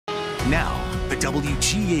Now, the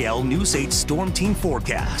WGAL News 8 Storm Team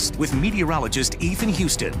forecast with meteorologist Ethan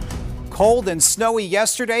Houston. Cold and snowy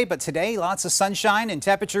yesterday, but today lots of sunshine and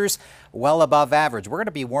temperatures well above average. We're going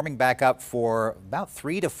to be warming back up for about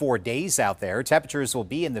 3 to 4 days out there. Temperatures will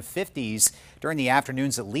be in the 50s during the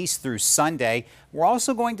afternoons, at least through Sunday. We're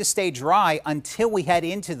also going to stay dry until we head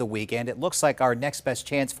into the weekend. It looks like our next best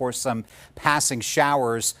chance for some passing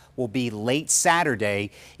showers will be late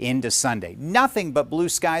Saturday into Sunday. Nothing but blue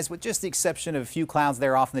skies with just the exception of a few clouds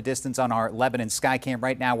there off in the distance on our Lebanon sky cam.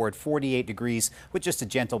 Right now we're at 48 degrees with just a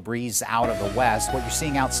gentle breeze out of the west. What you're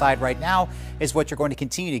seeing outside right now is what you're going to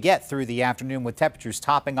continue to get through the afternoon with temperatures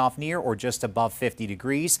topping off near or just above 50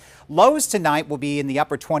 degrees. Lows tonight will be in the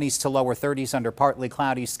upper 20s to lower 30s under partly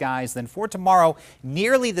cloudy skies. Then for tomorrow,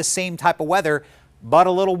 nearly the same type of weather, but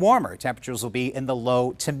a little warmer. Temperatures will be in the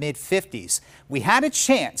low to mid 50s. We had a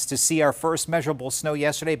chance to see our first measurable snow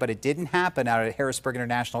yesterday, but it didn't happen out at Harrisburg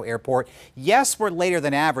International Airport. Yes, we're later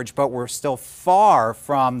than average, but we're still far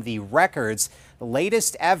from the records. The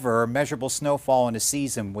latest ever measurable snowfall in a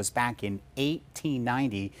season was back in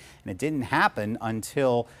 1890, and it didn't happen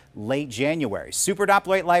until late January. Super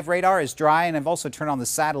Doppler live radar is dry, and I've also turned on the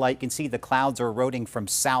satellite. You can see the clouds are eroding from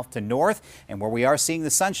south to north, and where we are seeing the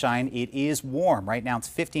sunshine, it is warm. Right now it's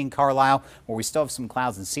 50 in Carlisle, where we still have some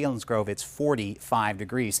clouds in Selinsgrove. It's 45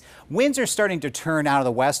 degrees. Winds are starting to turn out of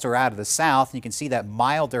the west or out of the south, and you can see that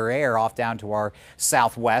milder air off down to our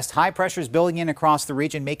southwest. High pressure is building in across the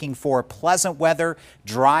region, making for pleasant weather.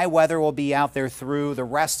 Dry weather will be out there through the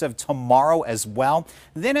rest of tomorrow as well.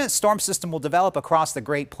 Then a storm system will develop across the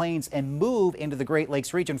Great Plains and move into the Great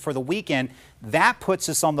Lakes region for the weekend. That puts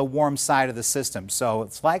us on the warm side of the system. So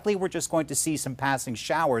it's likely we're just going to see some passing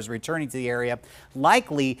showers returning to the area,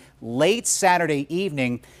 likely late Saturday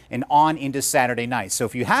evening and on into Saturday night. So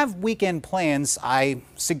if you have weekend plans, I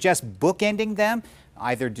suggest bookending them.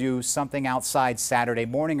 Either do something outside Saturday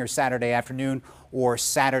morning or Saturday afternoon, or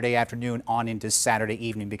Saturday afternoon on into Saturday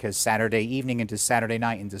evening, because Saturday evening into Saturday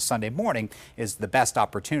night into Sunday morning is the best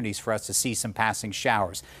opportunities for us to see some passing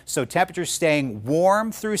showers. So temperatures staying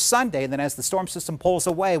warm through Sunday, and then as the storm system pulls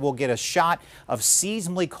away, we'll get a shot of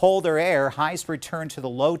seasonally colder air. Highs return to the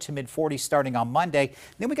low to mid 40s starting on Monday.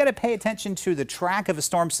 Then we got to pay attention to the track of a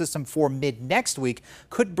storm system for mid next week.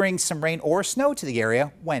 Could bring some rain or snow to the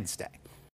area Wednesday.